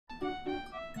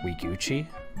We Gucci?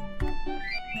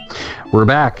 We're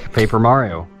back. Paper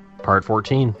Mario, part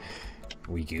 14.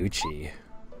 We Gucci.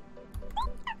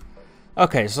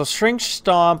 Okay, so String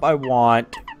Stomp I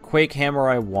want. Quake Hammer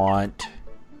I want.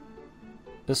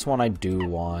 This one I do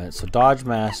want. So Dodge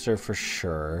Master for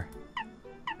sure.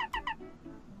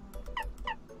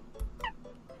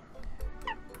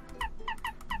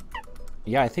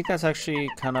 Yeah, I think that's actually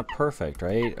kind of perfect,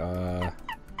 right?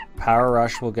 Power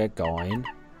Rush will get going.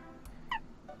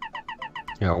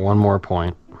 Yeah, one more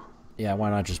point. Yeah,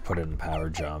 why not just put it in Power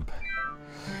Jump?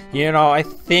 You know, I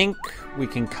think we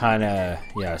can kind of,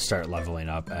 yeah, start leveling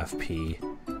up FP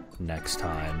next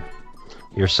time.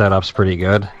 Your setup's pretty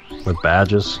good with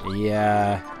badges.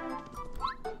 Yeah.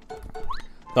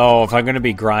 Though, if I'm going to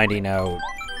be grinding out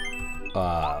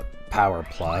Power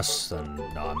Plus, then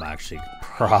no, I'm actually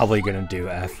probably going to do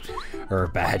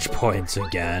badge points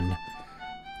again.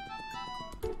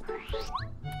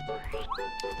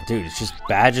 Dude, it's just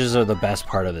badges are the best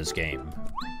part of this game.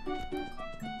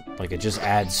 Like, it just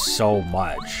adds so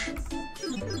much.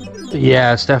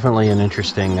 Yeah, it's definitely an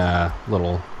interesting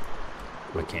little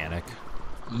mechanic.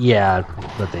 Yeah,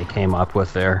 that they came up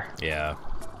with there. Yeah.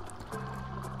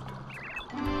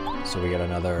 So we got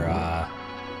another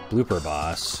blooper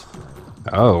boss.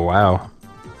 Oh, wow.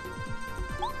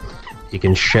 You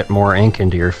can shit more ink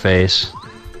into your face.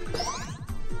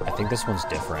 I think this one's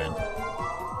different.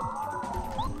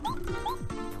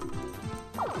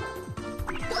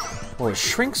 Oh,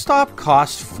 Shrink Stop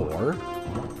cost 4?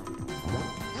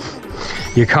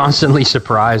 You're constantly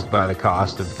surprised by the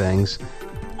cost of things.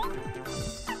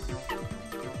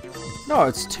 No,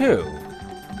 it's 2.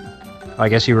 I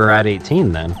guess you were at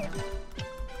 18 then.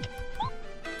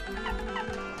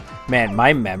 Man,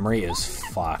 my memory is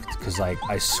fucked. Because, like,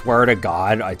 I swear to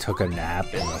God, I took a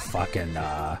nap in the fucking,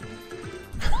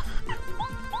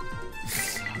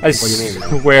 I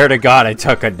swear to God, I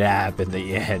took a nap in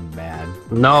the inn, man.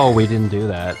 No, we didn't do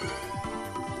that.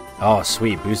 Oh,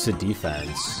 sweet. Boosted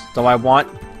defense. Though I want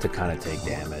to kind of take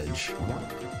damage.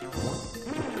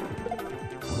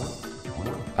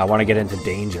 I want to get into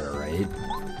danger, right?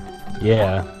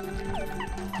 Yeah.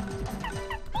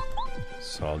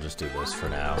 So I'll just do this for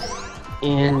now.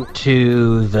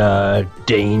 Into the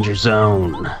danger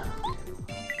zone.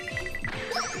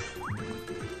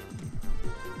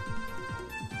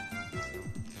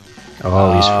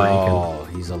 Oh, he's freaking. Oh,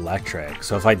 he's electric.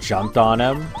 So if I jumped on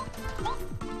him,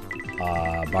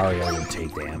 Mario would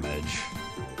take damage.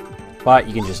 But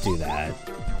you can just do that.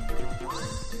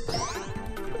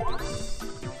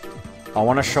 I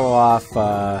want to show off,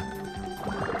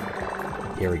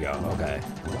 here we go, okay.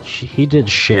 He did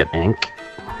shit, Ink.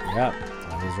 Yep,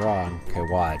 I was wrong. Okay,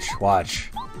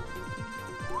 watch.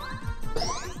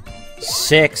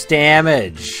 6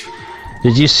 damage!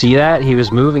 Did you see that? He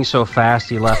was moving so fast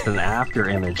he left an after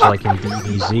image like in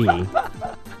DBZ.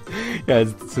 Yeah,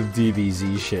 it's some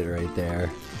DBZ shit right there.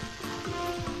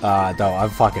 Though I'm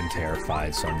fucking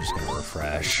terrified, so I'm just gonna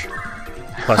refresh.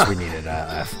 Plus we needed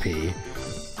FP.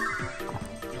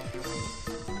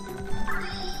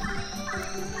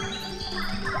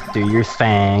 Do your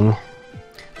thing.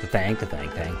 The thang.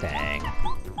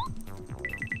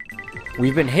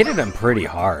 We've been hitting him pretty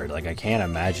hard. Like, I can't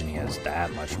imagine he has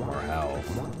that much more health.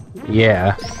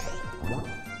 Yeah.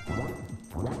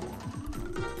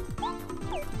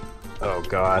 Oh,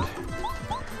 God.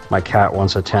 My cat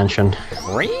wants attention.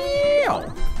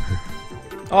 Real.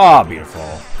 Oh,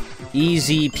 beautiful.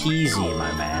 Easy peasy,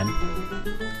 my man.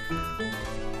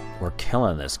 We're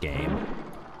killing this game.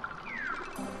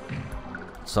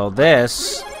 So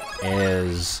this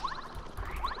is...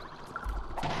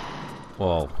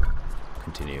 Well,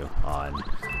 continue on.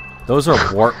 Those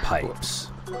are warp pipes.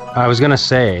 I was gonna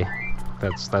say,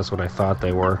 that's what I thought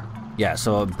they were. Yeah,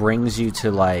 so it brings you to,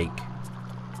 like...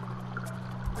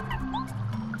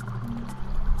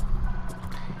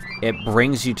 It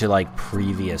brings you to, like,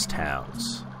 previous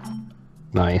towns.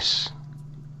 Nice.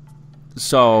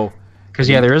 So... Because,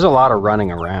 yeah, there is a lot of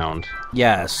running around.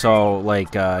 Yeah, so,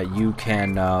 like, you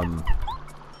can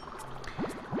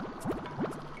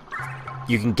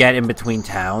get in between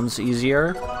towns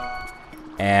easier.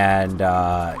 And,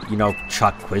 you know,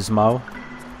 Chuck Quizmo?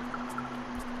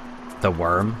 The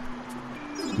worm?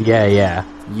 Yeah.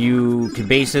 You can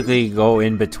basically go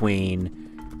in between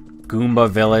Goomba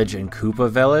Village and Koopa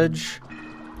Village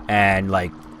and,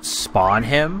 like, spawn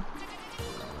him.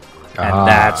 And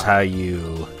that's how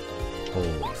you...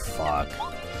 Holy fuck.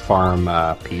 Farm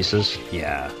pieces.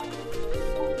 Yeah.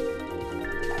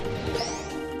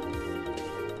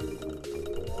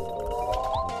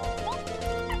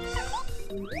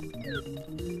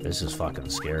 This is fucking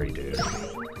scary, dude.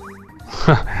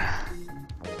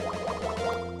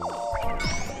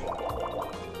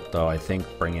 Though I think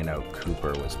bringing out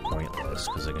Cooper was pointless,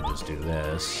 because I can just do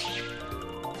this.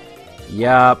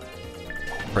 Yup.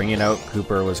 Bringing out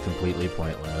Cooper was completely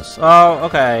pointless. Oh,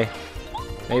 okay.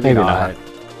 Maybe not.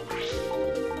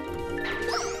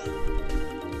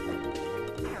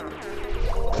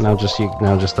 Now just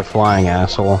the flying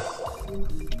asshole.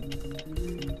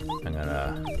 I'm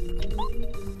gonna...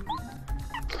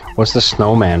 What's the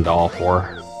snowman doll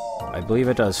for? I believe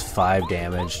it does 5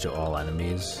 damage to all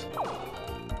enemies.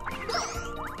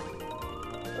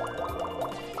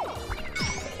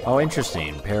 Oh,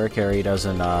 interesting. Parakarry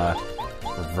doesn't,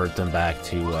 revert them back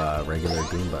to, regular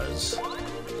Goombas.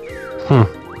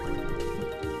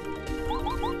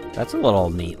 That's a little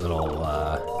neat little,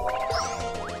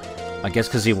 I guess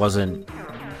because he wasn't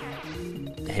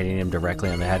hitting him directly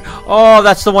on the head. Oh,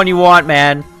 that's the one you want,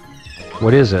 man!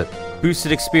 What is it?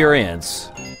 Boosted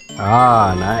experience.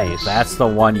 Ah, nice. That's the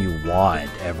one you want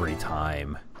every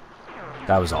time.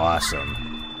 That was awesome.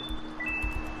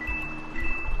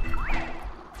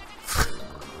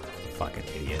 Fucking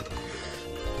idiot.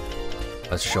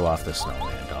 Let's show off the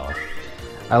snowman doll.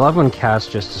 I love when cats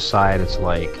just decide it's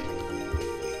like,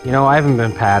 you know, I haven't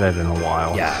been patted in a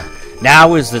while. Yeah.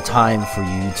 Now is the time for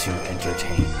you to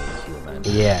entertain me, human.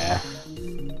 Yeah.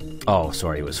 Oh,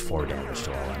 sorry, it was 4 damage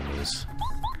to all enemies.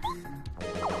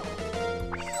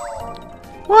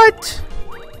 What?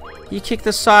 You kicked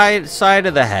the side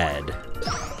of the head.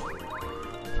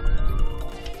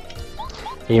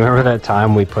 You remember that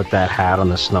time we put that hat on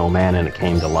the snowman and it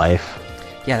came to life?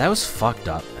 Yeah, that was fucked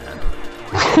up, man.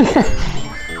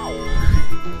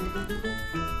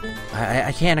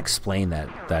 I can't explain that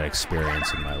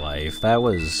experience in my life. That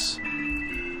was...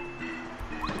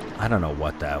 I don't know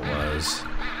what that was.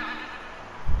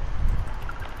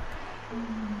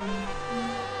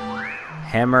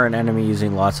 Hammer an enemy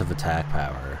using lots of attack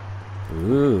power.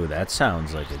 Ooh, that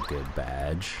sounds like a good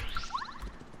badge.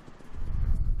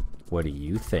 What do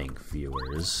you think,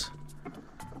 viewers?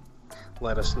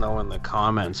 Let us know in the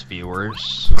comments,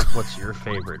 viewers. What's your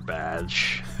favorite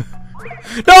badge?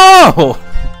 No!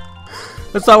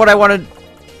 That's not what I wanted.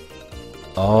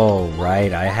 Oh,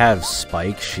 right. I have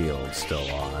Spike Shield still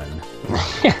on.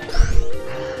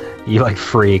 You like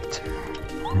freaked.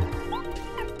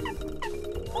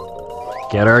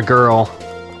 Get our girl.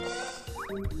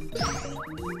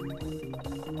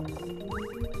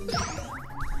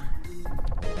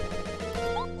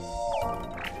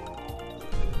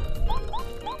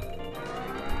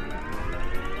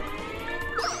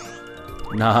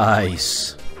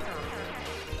 Nice.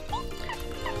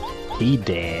 He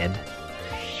dead.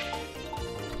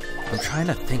 I'm trying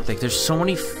to think, like, there's so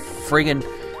many friggin'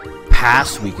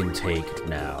 paths we can take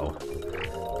now.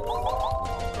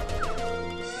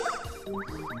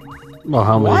 Well,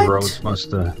 how many What? roads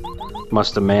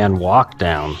must a man walk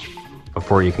down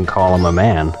before you can call him a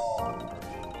man?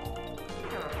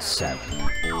 7.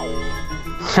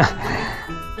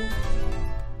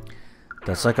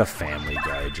 That's like a Family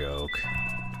Guy joke.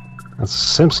 That's a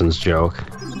Simpsons joke.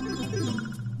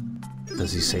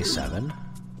 Does he say 7?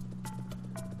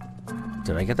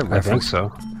 Did I get the I reference? think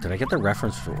so. Did I get the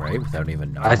reference right without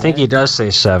even knowing? I think he does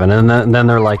say 7, and then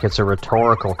they're like, it's a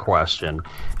rhetorical question.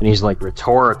 And he's like,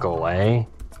 rhetorical, eh?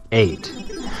 8.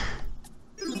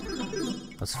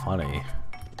 That's funny.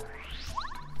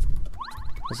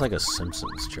 That's like a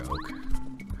Simpsons joke.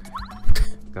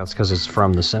 That's because it's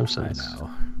from The Simpsons. I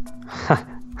know.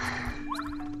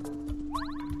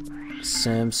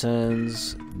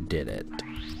 Simpsons did it.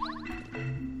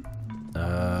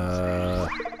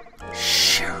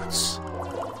 Shoots.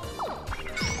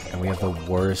 And we have the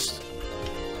worst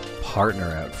partner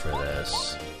out for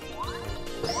this.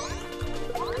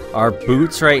 Our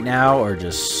boots right now are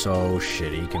just so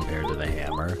shitty compared to the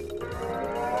hammer.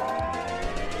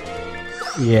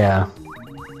 Yeah.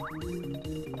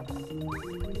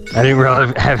 I didn't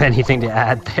really have anything to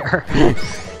add there.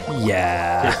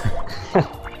 Yeah.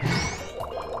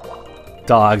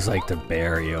 Dogs like to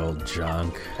bury old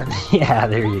junk. Yeah,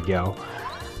 there you go.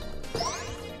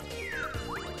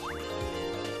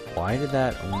 Why did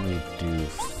that only do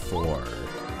 4?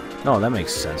 No, that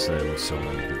makes sense that it would still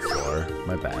only do 4.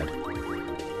 My bad.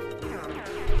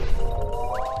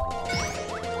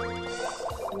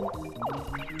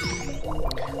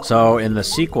 So, in the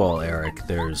sequel, Eric,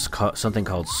 there's something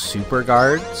called Super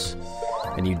Guards,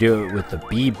 and you do it with the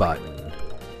B button,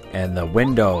 and the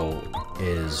window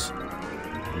is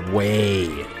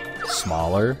way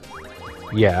smaller.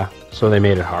 Yeah, so they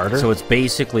made it harder? So it's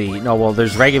basically... No, well,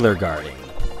 there's regular guarding,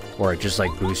 where it just, like,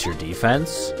 boosts your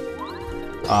defense.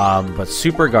 But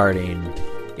super guarding,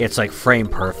 it's, like,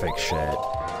 frame-perfect shit.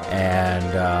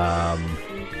 And,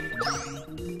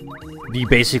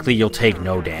 you'll take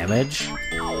no damage,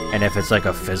 and if it's like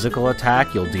a physical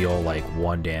attack, you'll deal like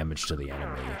 1 damage to the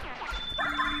enemy.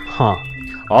 Huh.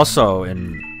 Also,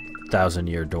 in Thousand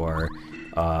Year Door,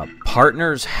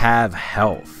 partners have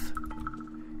health,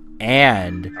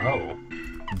 and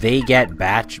they get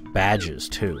badges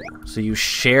too. So you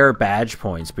share badge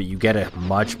points, but you get a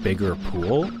much bigger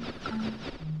pool.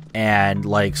 And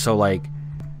you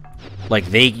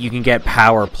can get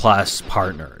power plus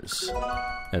partners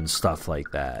and stuff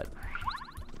like that.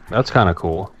 That's kind of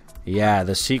cool. Yeah,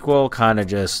 the sequel kind of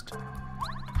just...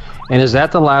 And is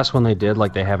that the last one they did?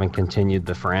 Like, they haven't continued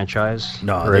the franchise?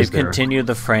 No, they've continued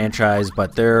the franchise,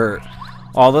 but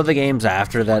all of the games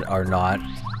after that are not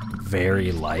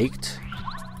very liked.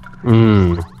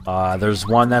 There's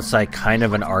one that's like kind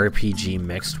of an RPG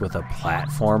mixed with a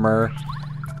platformer.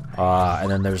 And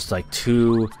then there's like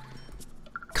 2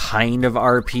 kind of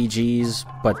RPGs,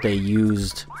 but they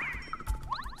used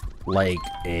like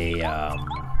a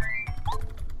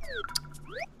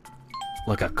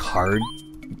card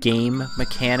game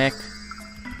mechanic.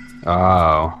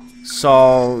 Oh.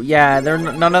 So yeah,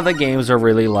 none of the games are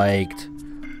really liked,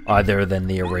 other than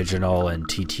the original and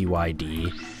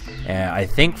TTYD. And I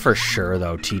think for sure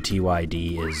though,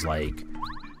 TTYD is like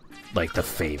the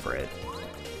favorite.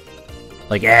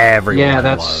 Like everyone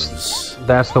loves.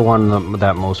 That's the one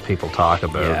that most people talk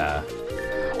about. Yeah.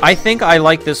 I think I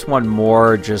like this one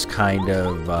more just kind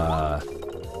of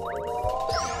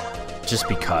just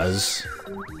because.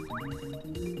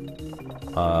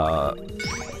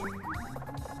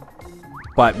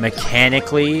 But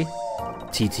mechanically,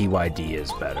 TTYD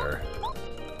is better.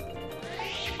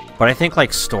 But I think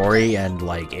like story and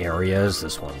like areas,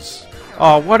 this one's...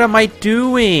 Oh, what am I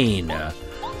doing?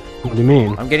 What do you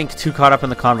mean? I'm getting too caught up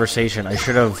in the conversation. I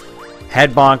should have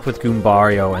head bonked with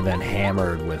Goombario and then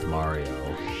hammered with Mario.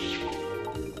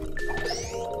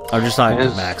 I'm just not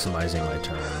maximizing my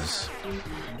turns.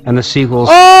 And the sequels...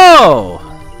 Oh!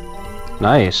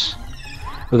 Nice.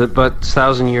 But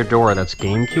Thousand Year Door, that's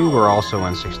GameCube or also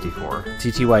N64?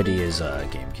 TTYD is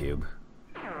GameCube.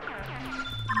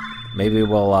 Maybe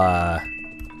we'll...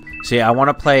 See, I want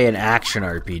to play an action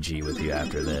RPG with you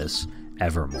after this.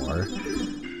 Evermore.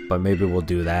 But maybe we'll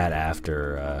do that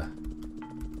after,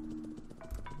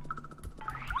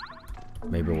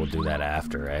 Maybe we'll do that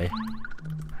after, eh?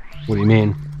 What do you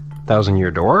mean? Thousand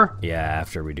Year Door? Yeah,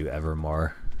 after we do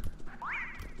Evermore.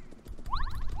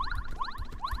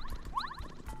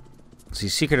 See,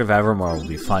 Secret of Evermore will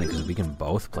be fun, because we can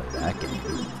both play that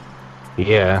game.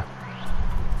 Yeah.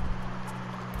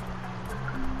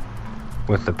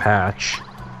 With the patch.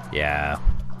 Yeah.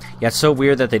 Yeah, it's so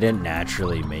weird that they didn't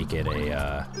naturally make it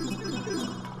a,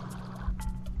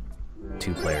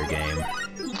 2-player game.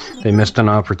 They missed an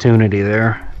opportunity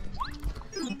there.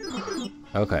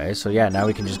 Okay, so yeah, now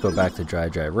we can just go back to Dry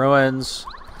Dry Ruins.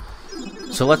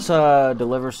 So let's,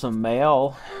 deliver some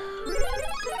mail.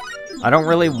 I don't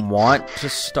really want to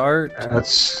start.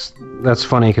 That's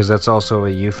funny, because that's also a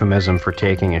euphemism for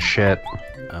taking a shit.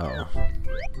 Oh.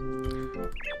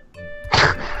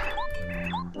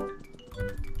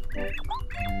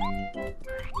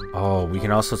 Oh, we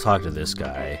can also talk to this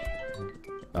guy.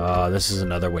 This is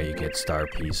another way you get star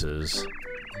pieces.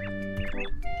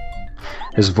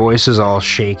 His voice is all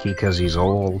shaky because he's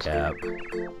old. Yep.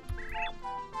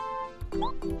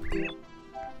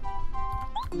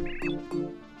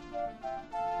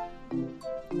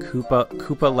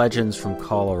 Koopa Legends from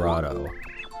Colorado.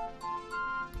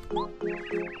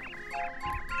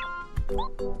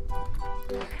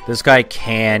 This guy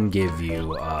can give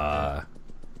you,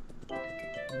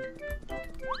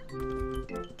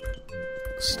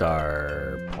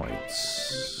 star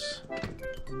points.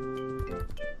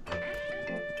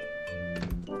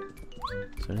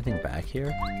 Is there anything back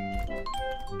here?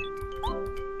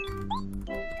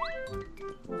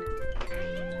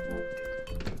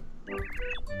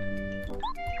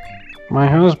 My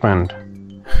husband.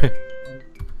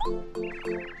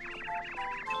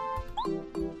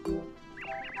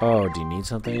 Oh, do you need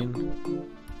something?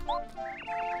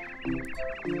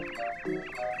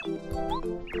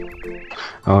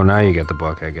 Oh, now you get the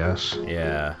book, I guess.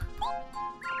 Yeah.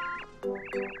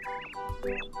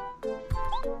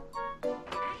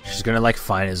 She's gonna like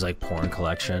find his like porn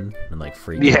collection and like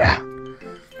freak out.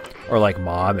 Or like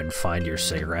Mom and find your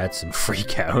cigarettes and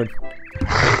freak out.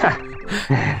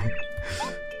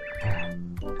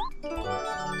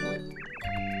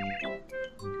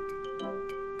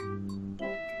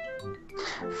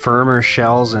 Firmer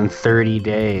shells in 30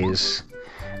 days.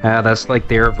 That's like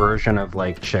their version of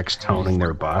like chicks toning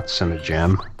their butts in the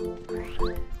gym.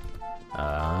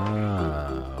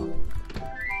 Oh.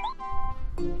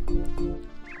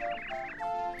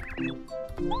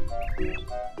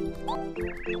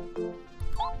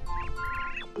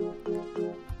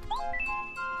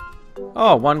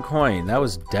 Oh, 1 coin. That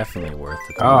was definitely worth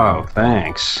the coin. Oh,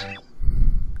 thanks.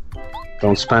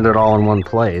 Don't spend it all in one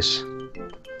place.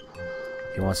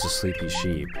 He wants a sleepy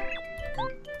sheep.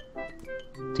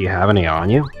 Do you have any on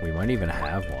you? We might even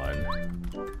have one.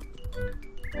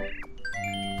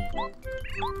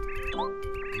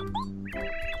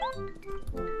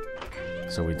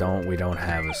 So we don't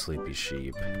have a sleepy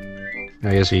sheep.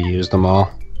 I guess you used them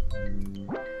all.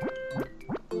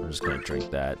 I'm just gonna drink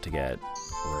that to get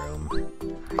room.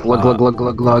 Glug glug glug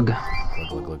glug glug.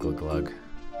 Glug glug glug glug glug.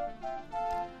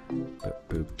 Boop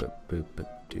boop boop boop boop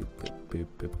doop, boop boop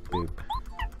boop boop.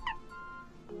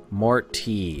 Mort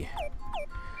tea.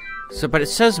 So, but it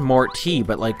says Mort tea,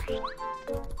 but like,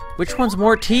 which one's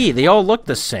Mort tea? They all look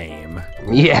the same.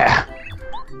 Yeah.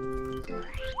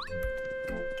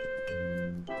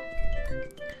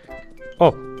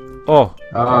 Oh.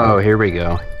 Oh, here we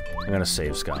go. I'm gonna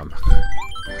save scum.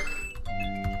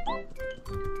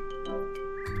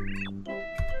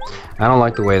 I don't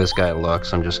like the way this guy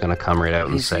looks. I'm just gonna come right out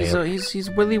and say it. He's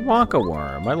Willy Wonka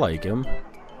worm. I like him.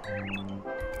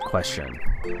 Question.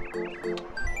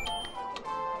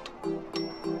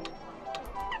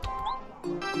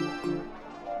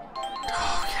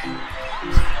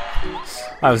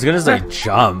 I was gonna say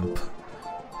jump,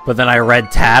 but then I read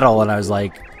tattle and I was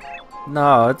like,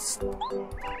 no, it's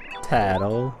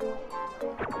tattle,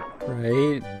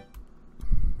 right?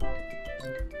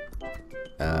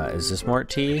 Is this Mort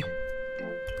tea?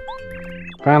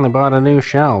 Finally bought a new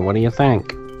shell. What do you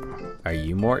think? Are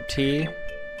you Mort tea?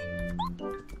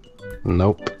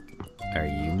 Nope. Are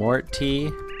you Mort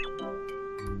tea?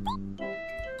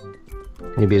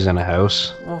 Maybe he's in a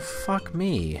house. Well, fuck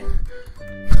me.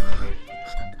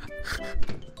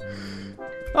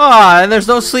 Ah, and there's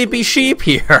no sleepy sheep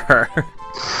here.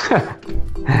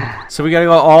 So we gotta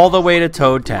go all the way to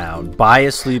Toad Town, buy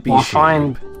a sleepy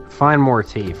sheep. Find more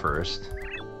tea first.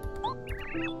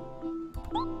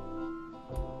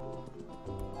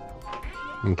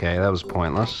 Okay, that was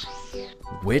pointless.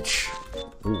 Which?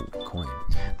 Ooh, coin.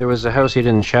 There was a house you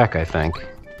didn't check, I think.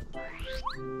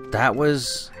 That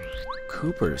was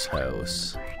Cooper's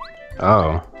house.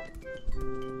 Oh.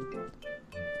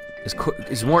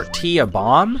 Is Mort tea a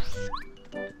bomb?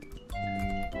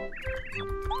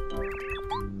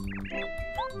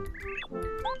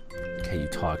 Okay, you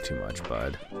talk too much,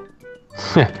 bud.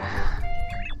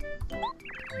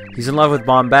 He's in love with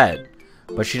Bombette,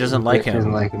 but she doesn't like him. She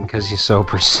doesn't like him because he's so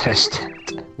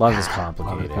persistent. Love is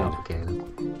complicated.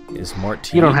 Is Mort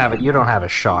tea? You don't have a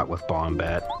shot with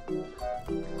Bombette.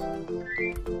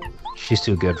 She's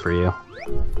too good for you.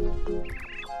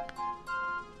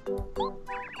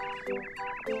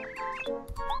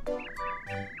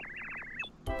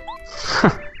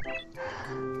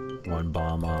 One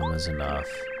bomb is enough.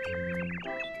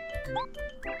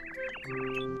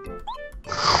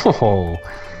 Oh.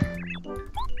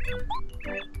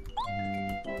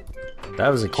 That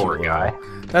was a Poor cute guy.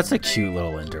 That's a cute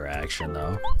little interaction,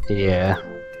 though. Yeah.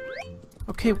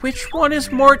 Okay, which one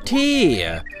is Mort tea?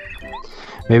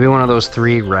 Maybe one of those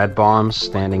 3 red bombs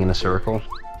standing in a circle.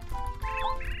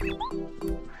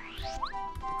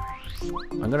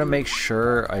 I'm gonna make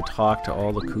sure I talk to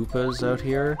all the Koopas out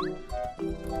here.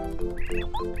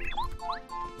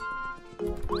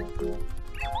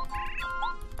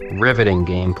 Riveting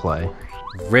gameplay.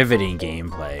 Riveting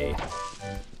gameplay.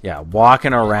 Yeah,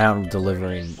 walking around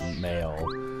delivering mail.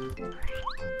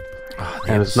 Oh,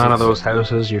 And it's none of those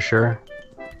houses, you sure?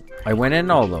 I went in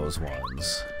all those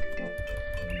ones.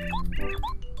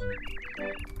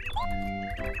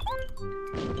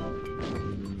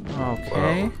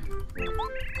 Okay. Whoa.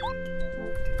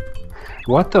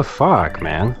 What the fuck,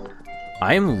 man?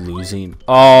 I'm losing.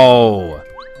 Oh!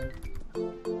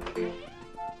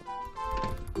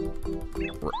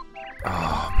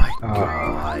 Oh my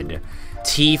god.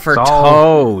 T for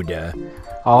Toad!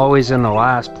 Always in the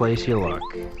last place you look.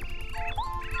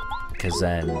 Because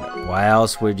then, why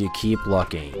else would you keep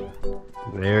looking?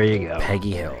 There you go.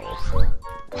 Peggy Hill.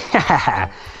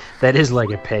 That is like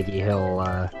a Peggy Hill,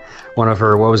 one of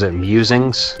her, what was it,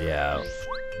 musings? Yeah.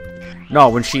 No,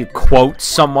 when she quotes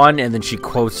someone and then she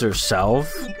quotes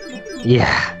herself.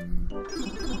 Yeah.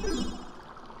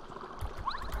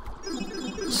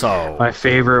 So. My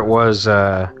favorite was,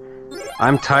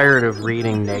 I'm tired of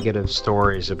reading negative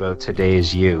stories about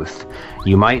today's youth.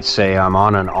 You might say I'm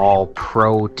on an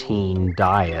all-protein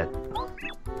diet.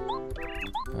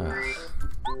 Ugh.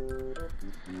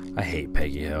 I hate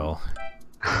Peggy Hill.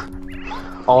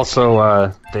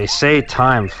 Also, they say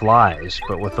time flies,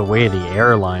 but with the way the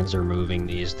airlines are moving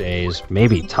these days,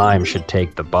 maybe time should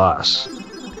take the bus.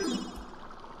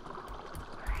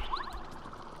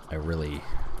 I really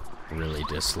really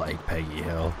dislike Peggy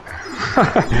Hill.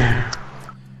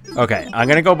 Okay, I'm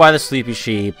gonna go buy the Sleepy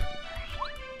Sheep.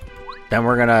 Then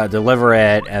we're gonna deliver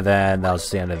it, and then that's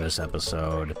the end of this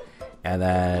episode. And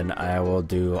then I will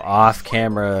do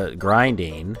off-camera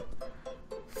grinding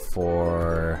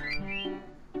for...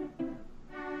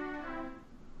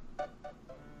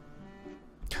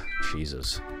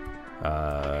 Jesus.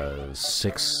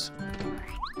 6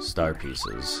 star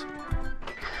pieces.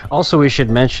 Also, we should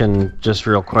mention, just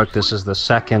real quick, this is the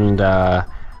second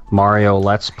Mario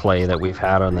Let's Play that we've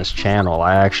had on this channel.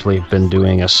 I actually have been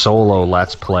doing a solo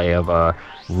Let's Play of a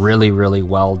really, really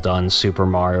well done Super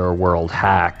Mario World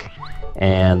hack,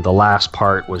 and the last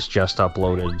part was just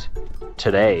uploaded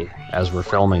today as we're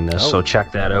filming this, so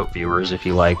check that out, viewers, if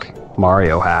you like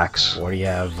Mario hacks. What do you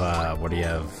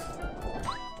have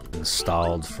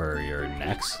installed for your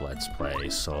next Let's Play,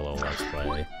 solo Let's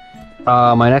Play?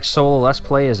 My next solo Let's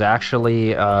Play is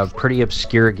actually a pretty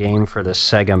obscure game for the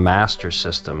Sega Master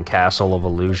System, Castle of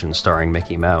Illusion, starring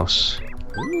Mickey Mouse.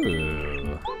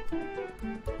 Ooh.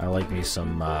 I like me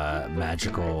some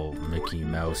magical Mickey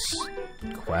Mouse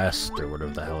Quest, or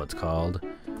whatever the hell it's called.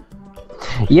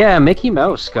 Yeah, Mickey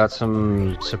Mouse got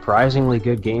some surprisingly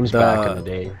good games back in the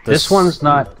day. This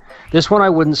one I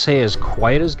wouldn't say is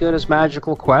quite as good as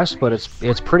Magical Quest, but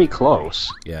it's pretty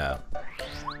close. Yeah.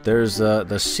 There's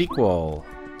the sequel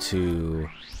to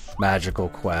Magical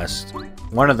Quest.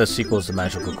 One of the sequels to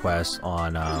Magical Quest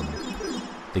on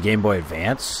the Game Boy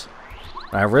Advance.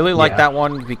 And I really like that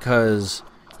one because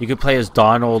you could play as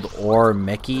Donald or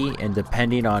Mickey, and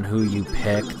depending on who you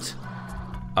picked,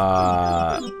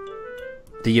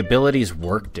 the abilities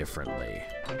work differently.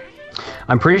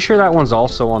 I'm pretty sure that one's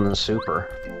also on the Super.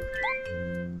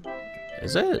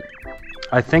 Is it?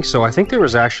 I think so. I think there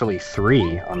was actually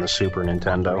 3 on the Super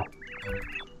Nintendo.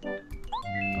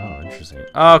 Oh, interesting.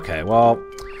 Okay, well,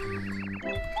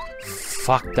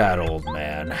 fuck that old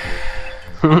man.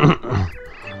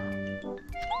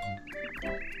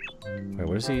 Wait,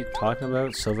 what is he talking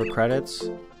about? Silver credits?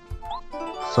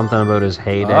 Something about his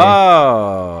heyday.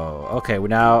 Oh, okay. Well,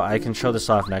 now I can show this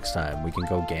off next time. We can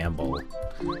go gamble.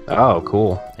 Oh,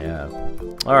 cool. Yeah.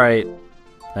 All right.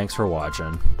 Thanks for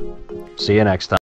watching. See you next time.